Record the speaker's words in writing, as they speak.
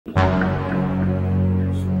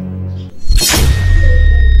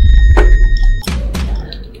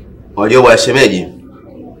Unajua bwana shemeji,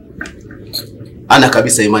 ana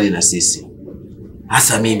kabisa imani na sisi.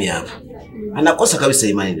 Hasa mimi hapa. Anakosa kabisa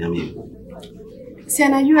imani na mimi. Si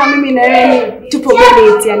anajua mimi na wewe tupo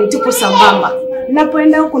benefit, yani tupo sambamba.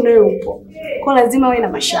 Ninapoenda huko ndio upo. Kwa lazima wewe na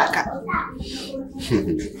mashaka.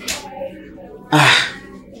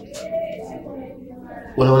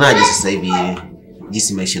 Unaonaje sasa hivi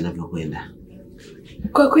jinsi maisha yanavyokwenda?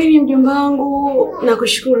 Kwa kweli mjomba wangu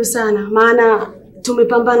nakushukuru sana, maana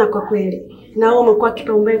tumepambana kwa kweli. Na wewe umekuwa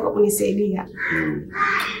kipaumbele kwa kunisaidia.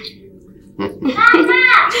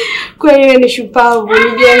 Kweli wewe ni shupavu,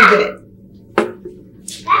 ni jembe.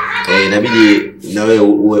 Inabidi na wewe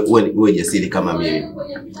uwe jasiri kama mimi.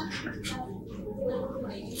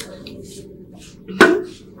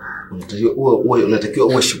 Unatakiwa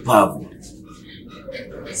uwe shupavu.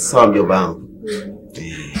 Sawa mjomba wangu.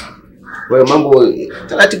 Wewe mambo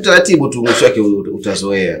taratibu tu mwisho wake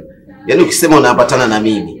utazoea. Yaani ukisema unapatana na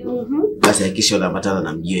mimi, basi hakikisha unapatana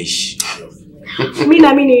na mjeshi. Mimi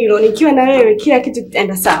naamini hilo, nikiwa na wewe kila kitu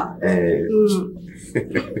kitaenda sawa.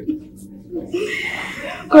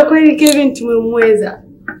 Kwa kweli Kevin tumemweza.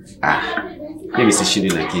 Mimi sishindi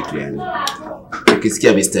na kitu yani.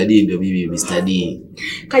 Ukisikia Mr. D ndio mimi Mr. D.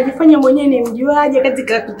 Kajifanya mwenyewe ni mjuaje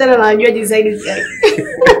katika kukutana na wajuaji zaidi.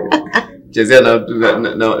 Chezea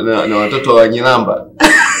na watoto wa NAMBA.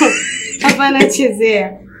 Hapana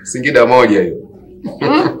chezea. Singida moja hiyo.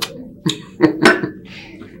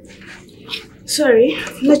 Sorry,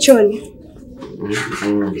 nachoni.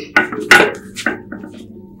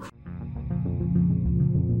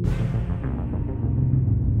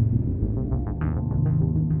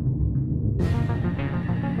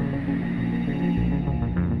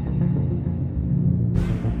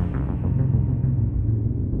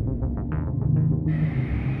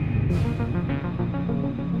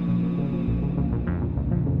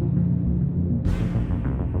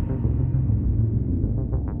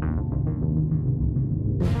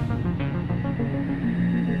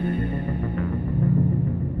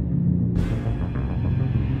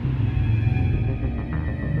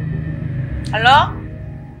 Halo?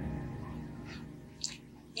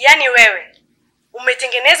 Yaani wewe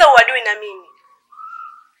umetengeneza uadui na mimi.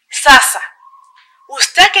 Sasa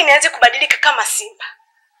usitake nianze kubadilika kama simba.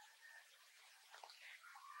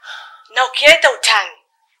 Na ukileta utani,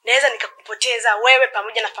 naweza nikakupoteza wewe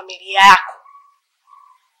pamoja na familia yako.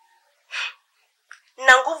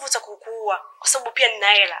 Nina nguvu za kukuua kwa sababu pia nina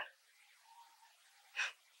hela.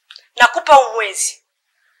 Nakupa umwezi.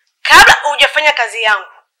 Kabla hujafanya kazi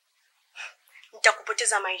yangu,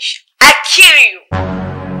 nitakupoteza maisha. I kill you.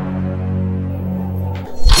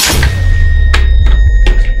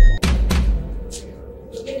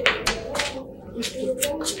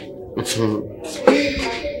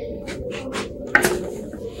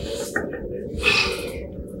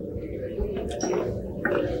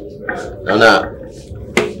 Naona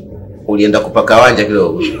ulienda kupaka wanja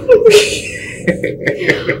kidogo.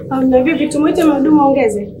 Na vipi tumwite mhudumu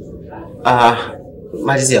ongeze?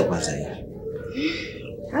 Malizia kwanza hiyo.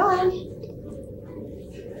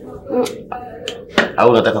 Au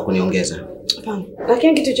unataka kuniongeza? Hapana.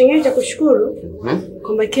 Lakini kitu kingine cha kushukuru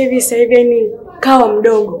kwamba Kevin sasa hivi ni kawa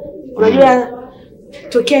mdogo. Unajua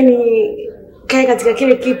tokea ni kae katika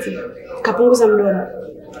kile kiti kapunguza mdomo.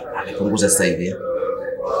 Amepunguza sasa hivi.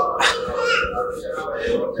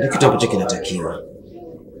 Ni kitu ambacho kinatakiwa.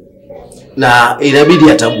 Na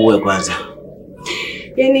inabidi atambue kwanza.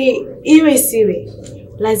 Yaani iwe isiwe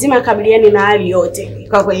lazima akabiliane na hali yote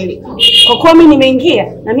kwa kweli. Kwa kuwa mimi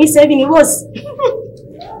nimeingia na mimi sasa hivi ni boss.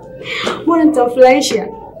 Mbona nitafurahisha?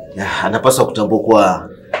 Anapaswa kutambua kuwa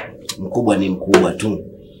mkubwa ni mkubwa tu.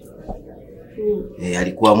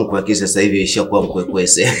 Alikuwa mkwe lakini sasa hivi ishakuwa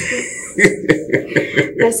mkwekwese.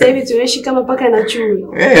 Na sasa hivi tunaishi kama paka na chui.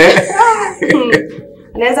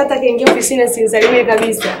 Anaweza hata kaingia ofisini asinsalimie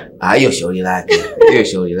kabisa. Hiyo shauri lake. Hiyo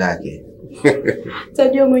shauri lake.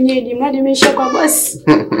 Tajua mwenyeji mradi nimesha kwa boss.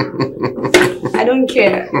 I don't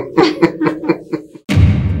care.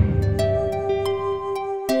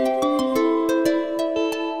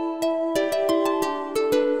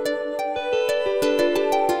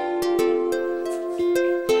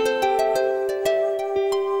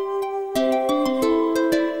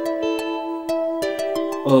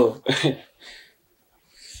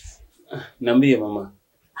 Niambie mama.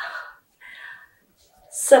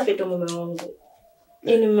 Safi tu mume wangu.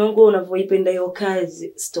 Yaani mume wangu unavyoipenda hiyo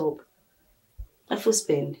kazi, stop. Afu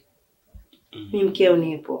spend. Mimi mkeo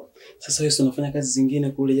nipo. Sasa wewe unafanya kazi zingine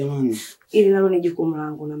kule jamani? Ili nalo ni jukumu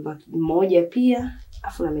langu namba moja pia,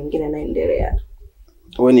 afu na mengine naendelea.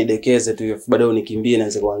 Wewe nidekeze tu hiyo, baadaye unikimbie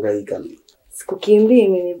naanze kuhangaika. Sikukimbie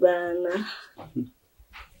mimi bana.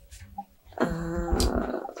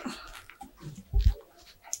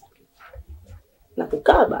 Na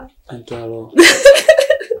kukaba. Antalo.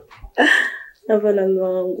 Hapa na mume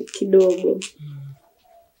wangu kidogo.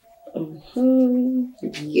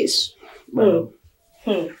 Yes.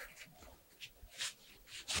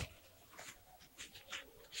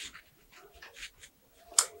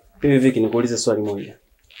 Hivi nikuulize swali moja.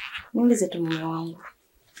 Niulize tu mume wangu.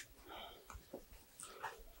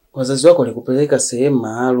 Wazazi wako walikupeleka sehemu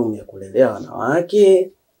maalum ya kulelea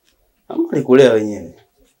wanawake ama walikulea wenyewe?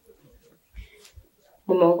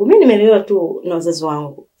 Mume wangu mimi nimelelewa tu na wazazi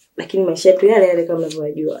wangu, lakini maisha yetu yale yale kama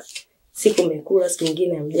unavyojua. Siku umekula, siku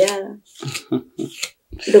nyingine hamjala.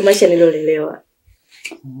 Ndio maisha nilolelewa.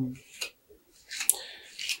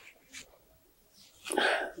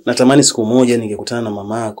 Natamani siku moja ningekutana na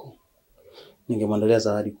mama yako. Ningemwandalia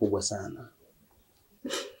zawadi kubwa sana.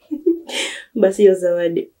 Basi hiyo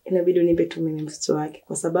zawadi inabidi unipe tu mimi mtoto wake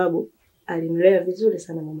kwa sababu alinilea vizuri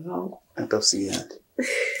sana mume wangu. Hata usijali.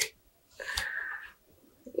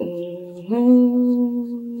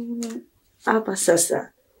 Hapa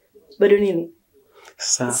sasa. Bado nini?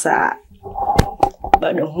 Sasa.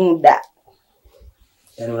 Bado muda.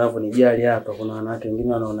 Yaani unavyonijali hapa kuna wanawake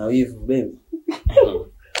wengine wanaona wivu baby.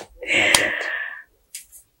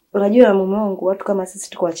 Unajua mume wangu watu kama sisi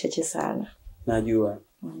tuko wachache sana. Najua.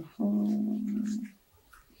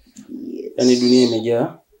 Yes. Yaani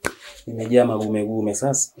dunia imejaa magumegume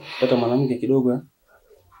sasa. Hata mwanamke kidogo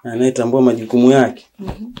anayetambua majukumu yake.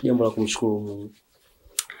 Jambo la kumshukuru Mungu.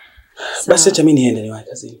 Basi acha mimi niende niwahi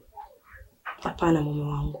kazini. Hapana mume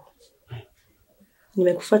wangu.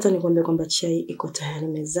 Nimekufuata nikwambia kwamba chai iko tayari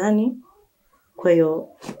mezani. Kwa hiyo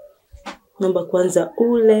naomba kwanza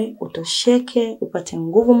ule, utosheke, upate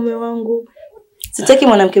nguvu mume wangu. Sitaki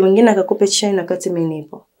mwanamke mwingine akakupe chai na kati mimi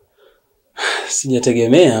nipo.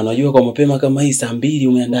 Sijategemea, unajua kwa mapema kama hii saa 2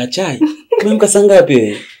 umeandaa chai. Umeamka saa ngapi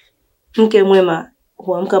wewe? Mke mwema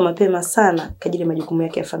huamka mapema sana kadiri majukumu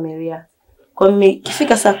yake ya familia. Kwa mimi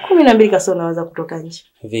kifika saa 12 kasoro naanza kutoka nje.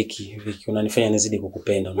 Vicky, unanifanya nizidi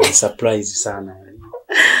kukupenda, unanisurprise sana yani.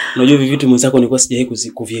 Unajua hivi vitu mwenzako nilikuwa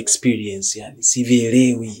sijawahi kuvi-experience yani,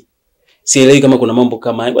 sivielewi. Sielewi kama kuna mambo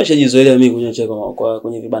kama hayo. Bashajizoelea mimi kunywa chai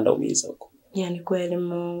kwenye vibanda umiza huko. Yani kweli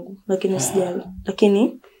Mungu, lakini sijali.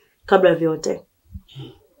 Lakini kabla vyote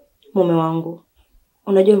mume wangu,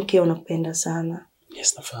 unajua mkeo unakupenda sana.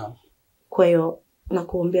 Yes, nafahamu. Kwa hiyo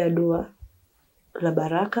nakuombea dua la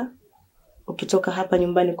baraka. Ukitoka hapa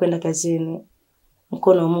nyumbani kwenda kazini,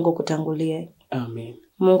 mkono wa Mungu kutangulie. Amen.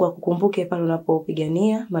 Mungu akukumbuke pale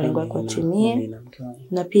unapopigania malengo yako yatimie.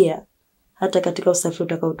 Na pia hata katika usafiri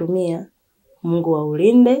utakaotumia, Mungu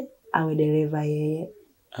aulinde, awe dereva yeye.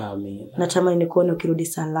 Amen. Natamani nikuone ukirudi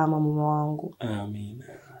salama mume wangu. Amen.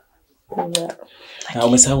 Na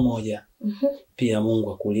umesahau moja. Pia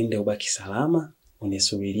Mungu akulinde ubaki salama,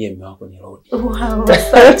 unisubirie mume wako nirudi. Wow,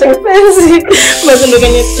 asante mpenzi. Basi ndo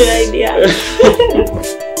kwenye idea.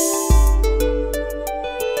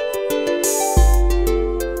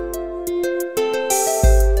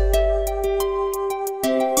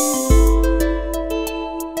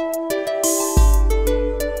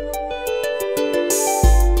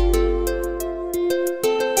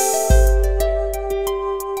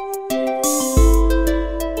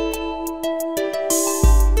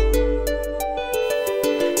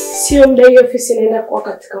 Sio muda hiyo ofisi inaenda kwa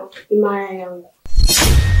katika imaya yangu.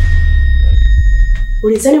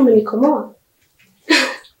 Ulizani umenikomoa?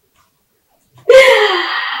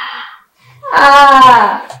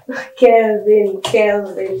 Kelvin.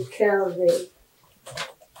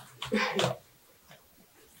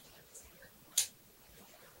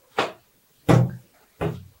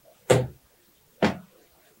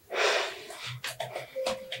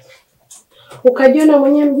 Ukajiona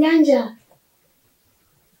mwenye mjanja.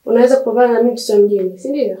 Unaweza kupambana na mimi mtoto mjini, si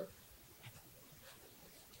ndio?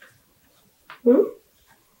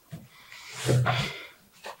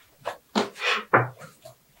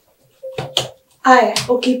 Aya,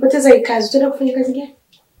 ukipoteza hii kazi, utaenda kufanya kazi gani?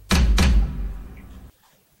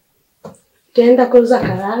 Utaenda kuuza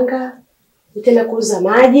karanga, utaenda kuuza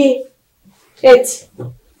maji. Eti.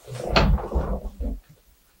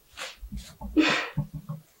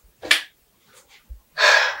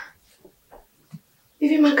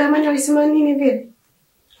 Hivi mahakamani walisema nini vile?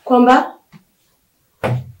 Kwamba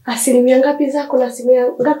asilimia ngapi zako na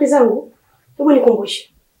asilimia ngapi zangu? Hebu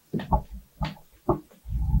nikumbushe.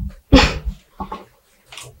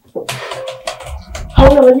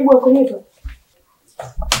 Hauna majibu ya kunipa?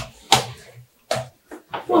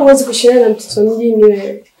 Huwezi kushindana na mtoto mjini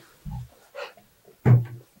wewe.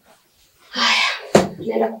 Haya,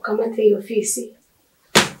 naenda kukamata hii ofisi.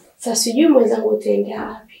 Sasa sijui mwenzangu utaenda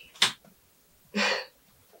wapi.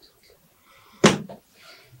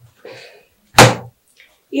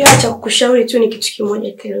 Ila cha kukushauri tu ni kitu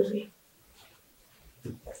kimoja Kelvin.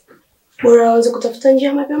 Bora uanze kutafuta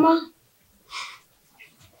njia mapema.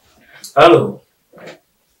 Halo.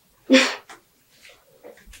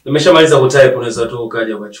 Nimeshamaliza kutype, unaweza tu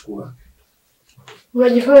ukaja ukachukua.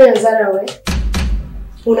 Unajifanya Zara wewe.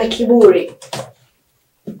 Una kiburi.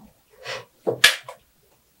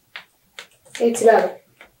 Eti baba.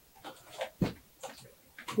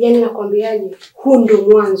 Yaani nakwambiaje? Huu ndio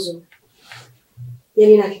mwanzo.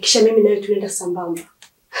 Yaani nahakikisha mimi na wewe tunaenda sambamba.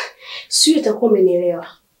 Sio itakuwa umenielewa.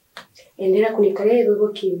 Endelea kunikalia hivyo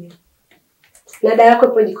kimya. Na dada yako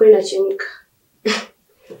hapo jikoni inachemka.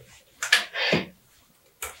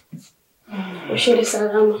 Ushinde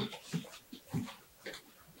salama.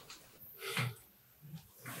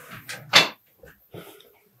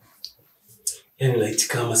 Yaani laiti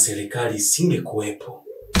kama serikali isingekuwepo,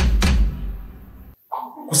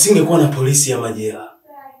 kusingekuwa na polisi ya majela,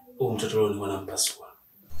 huyu mtoto leo ni wanampasua.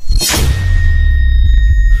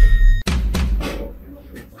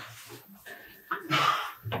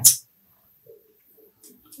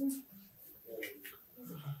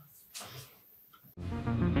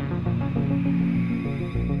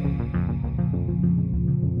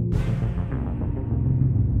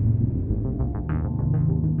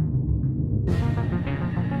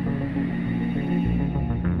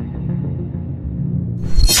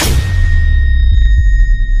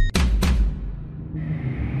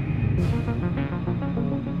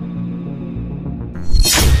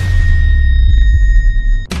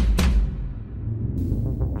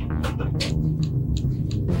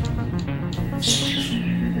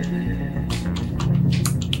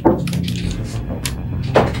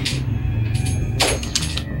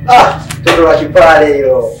 Toto la kipale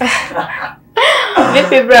hilo.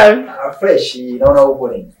 Vipi Brown? Fresh, naona upo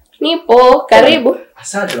nini? Nipo, karibu.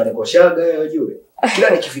 Asante, unanikoshaga wewe ujue. Kila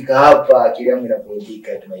nikifika hapa akili yangu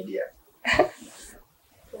inapumzika tu my dear.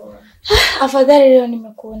 Afadhali leo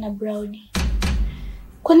nimekuona Brown.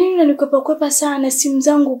 Kwa nini unanikwepa sana? Simu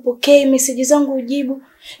zangu upokee, message zangu ujibu.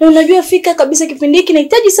 Na unajua fika kabisa kipindi hiki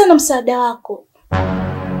nahitaji sana msaada wako.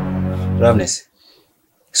 Loveness.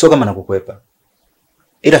 Sio kama nakukwepa.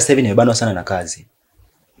 Ila sasa hivi nimebanwa sana na kazi.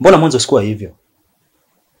 Mbona mwanzo sikuwa hivyo?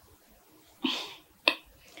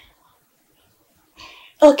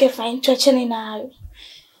 Okay fine, tuachane na hayo.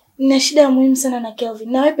 Nina shida muhimu sana na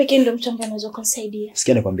Kelvin. Na wewe pekee ndio mtu ambaye unaweza kunisaidia.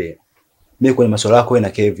 Sikia nikwambie. Mimi kwenye masuala yako wewe na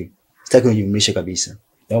Kevin, sitaki unijumlishe kabisa.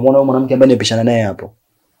 Na umeona huyo mwanamke ambaye nimepishana naye hapo.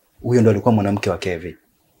 Huyo ndo alikuwa mwanamke wa Kevin.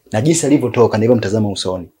 Na jinsi alivyotoka na hivyo mtazama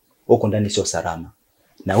usoni, huko ndani sio salama.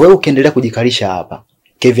 Na wewe ukiendelea kujikalisha hapa,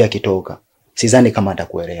 Kevin akitoka, sidhani kama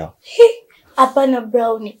atakuelewa. Hapana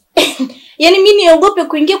Brown. Yaani mimi niogope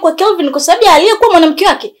kuingia kwa Kelvin kwa sababu aliyekuwa mwanamke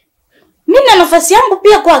wake. Mimi na nafasi yangu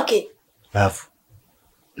pia kwake. Alafu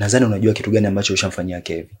nadhani unajua kitu gani ambacho ushamfanyia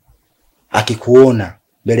Kevin. Akikuona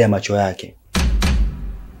mbele ya macho yake,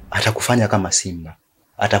 atakufanya kama simba.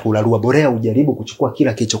 Atakulalua, bora ujaribu kuchukua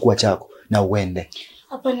kila kilichokuwa chako na uende.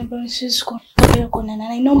 Hapana Brown, siwezi kuona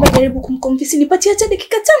naye. Naomba jaribu kumconvince nipatie hata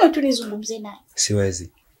dakika 5 tu nizungumze naye.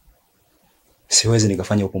 Siwezi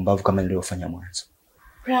nikafanya upumbavu kama nilivyofanya mwanzo.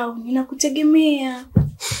 Brown, ninakutegemea.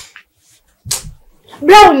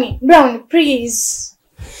 Brown, please.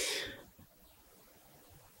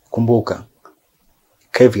 Kumbuka,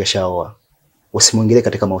 Kevin kashaoa. Usimuingilie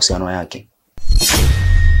katika mahusiano yake.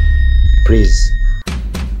 Please.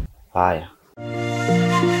 Haya.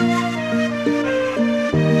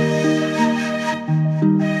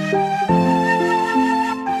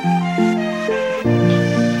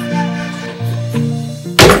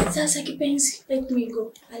 Sasa kipenzi, let me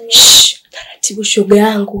go. Shh, taratibu shoga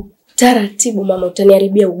yangu. Taratibu mama,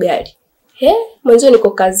 utaniharibia ugali. Mwanzo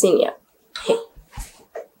niko kazini hapa.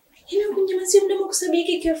 Kunyamazia mdomo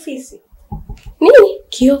kusabiki kiofisi. Nini?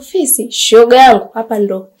 Kiofisi? Shoga yangu, hapa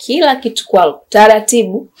ndo kila kitu kwangu.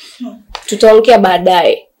 Taratibu. Tutaongea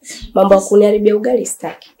baadaye. Mambo ya kuniharibia ugali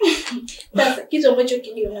sitaki. Sasa kitu ambacho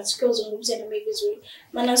kijua nasikia uzungumzie na mimi vizuri.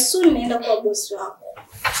 Maana soon naenda kwa boss wako.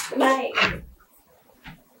 Bye.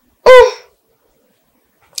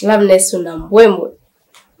 Loveness una mbwembwe.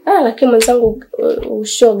 Lakini mwenzangu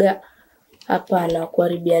ushoga hapana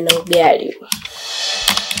kuharibiana ugali.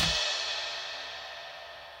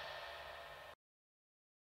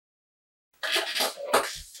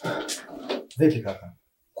 Vipi kaka?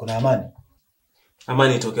 Kuna amani?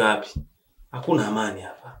 Amani itoke wapi? Hakuna amani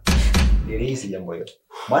hapa. Nilihisi jambo hilo.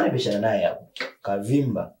 Maana bishana naye hapo.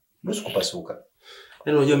 Kavimba, nusu kupasuka.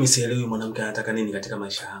 Yaani unajua mimi sielewi mwanamke anataka nini katika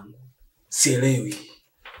maisha yangu. Sielewi.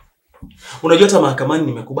 Unajua hata mahakamani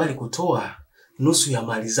nimekubali kutoa nusu ya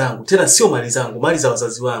mali zangu. Tena sio mali zangu, mali za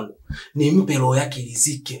wazazi wangu. Nimpe roho yake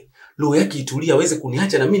ilizike. roho yake itulia aweze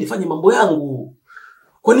kuniacha na mimi nifanye mambo yangu.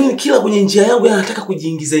 Kwa nini kila kwenye njia yangu anataka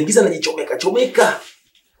kujiingiza na chomeka?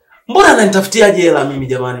 Mbona ananitafutiaje hela mimi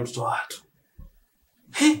jamani, mtoto wa watu?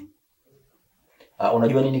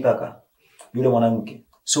 Unajua nini kaka? Yule mwanamke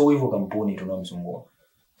sio wivu kampuni tunamsumbua.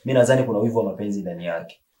 Mimi nadhani kuna wivu wa mapenzi ndani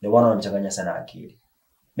yake. Ndio maana anamchanganya sana akili.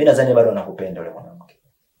 Mimi nadhani bado anakupenda yule mwanamke.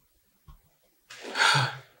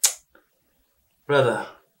 Brother,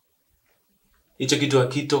 hicho kitu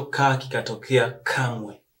hakitokaa kikatokea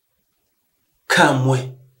kamwe.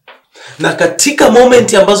 Kamwe. Na katika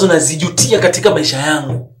momenti ambazo nazijutia katika maisha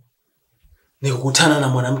yangu ni kukutana na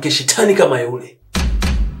mwanamke shetani kama yule.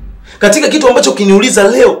 Katika kitu ambacho kiniuliza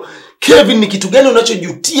leo, Kevin, ni kitu gani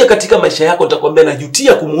unachojutia katika maisha yako? Nitakwambia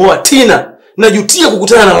najutia kumuoa Tina. Najutia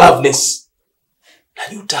kukutana na Loveness.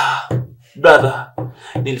 Najuta. Brother,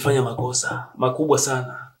 nilifanya makosa makubwa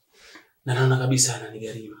sana. Na naona kabisa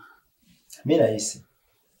ananigharimu. Mimi nahisi.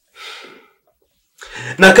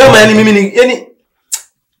 Na kama mimi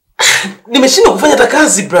nimeshindwa kufanya hata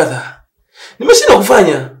kazi brother. Nimeshindwa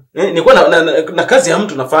kufanya. Nilikuwa na kazi ya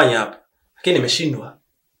mtu nafanya hapa. Lakini nimeshindwa.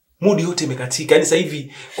 Mood yote imekatika. Sasa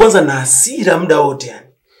hivi kwanza na hasira muda wote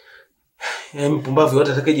mpumbavu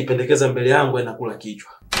yote atakayejipendekeza mbele yangu anakula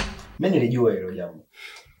kichwa. Mimi nilijua hilo jambo.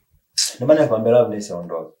 Ndio maana nikamwambia Loveness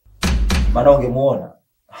aondoke. Maana ungemuona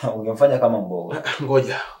ungemfanya kama mboga.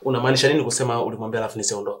 Ngoja, unamaanisha nini kusema ulimwambia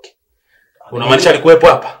Loveness aondoke? Unamaanisha alikuwepo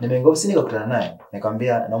hapa? Nimeingia nikakutana naye,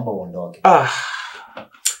 nikamwambia naomba uondoke.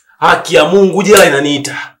 Haki ya Mungu, jela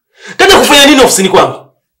inaniita. Kaja kufanya nini ofisini kwangu?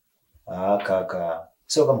 Kaka,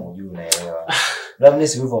 sio kama hujui unaelewa.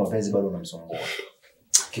 Loveness wivu wa mapenzi bado unamsumbua.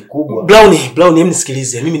 Kikubwa. Brownie, hebu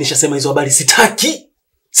nisikilize. Mimi nishasema hizo habari sitaki.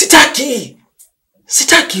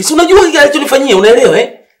 Si unajua kile alichonifanyia, unaelewa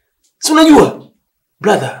Si unajua?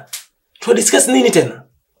 Brother, tu discuss nini tena?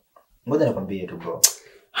 Ngoja nikwambie tu bro.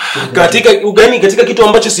 Katika kitu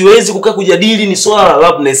ambacho siwezi kukaa kujadili ni swala la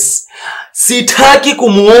Loveness. Sitaki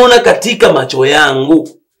kumuona katika macho yangu.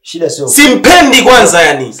 Shida sio. Simpendi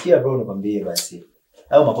kwanza Sikia bro, nikwambie basi.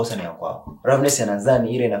 Hayo makosa ni ya kwako. Loveness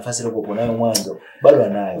anadhani ile nafasi ile uko nayo mwanzo bado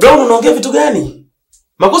anayo. Bro, unaongea vitu gani?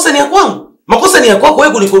 Makosa ni ya kwangu. Makosa ni ya kwako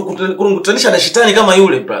wewe kunikutanisha na shetani kama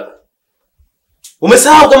yule brother.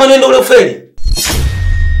 Umesahau kama niende ule ufeli?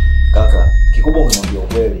 Kaka, kikubwa unamwambia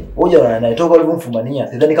ukweli. Hoja anayetoka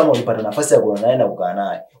ulipomfumania, sidhani kama ulipata nafasi ya kuona naye na kukaa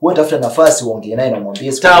naye. Wewe tafuta nafasi uongee naye na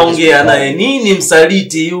mwambie taongea naye nini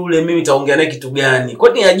msaliti yule, mimi taongea naye kitu gani?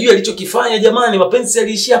 Kwani ajue alichokifanya jamani, mapenzi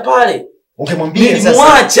yaliishia pale. Ungemwambia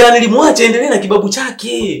sasa. Nilimwacha endelee na kibabu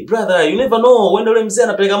chake. Brother, you never know, uenda ule mzee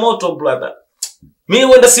anapeleka moto brother. Mimi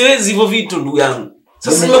uenda siwezi hivyo vitu ndugu yangu.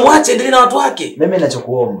 Sasa nimemwacha endelee na watu wake. Mimi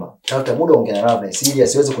ninachokuomba, tafuta muda ongea na Loveness ili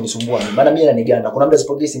asiweze kunisumbua mimi. Maana mimi ananiganda. Kuna muda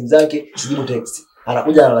sipokee simu zake, sijibu text.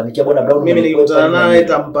 Anakuja analalamikia bwana Brown. Mimi nikikutana naye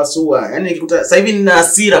tampasua. Nikikuta sasa hivi nina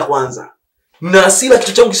hasira kwanza. Nina hasira,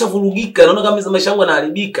 kichwa changu kishavurugika. Naona kama maisha yangu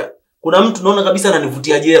yanaharibika. Kuna mtu naona kabisa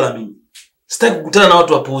ananivutia jela mimi. Sitaki kukutana na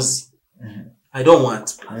watu wapuzi. I don't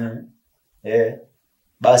want.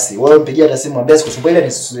 Basi wewe mpigie hata simu mwambie sikusumbua ile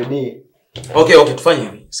nisisudie. Okay, tufanye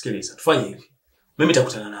hivi. Sikiliza, tufanye hivi. Mimi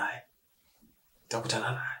nitakutana naye.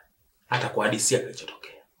 Hata kuhadisia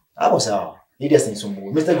kilichotokea. Hapo sawa. Ili asinisumbue.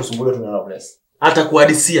 Mimi sitaki kusumbuliwa tu na Loveness. Hata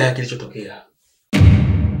kuhadisia kilichotokea.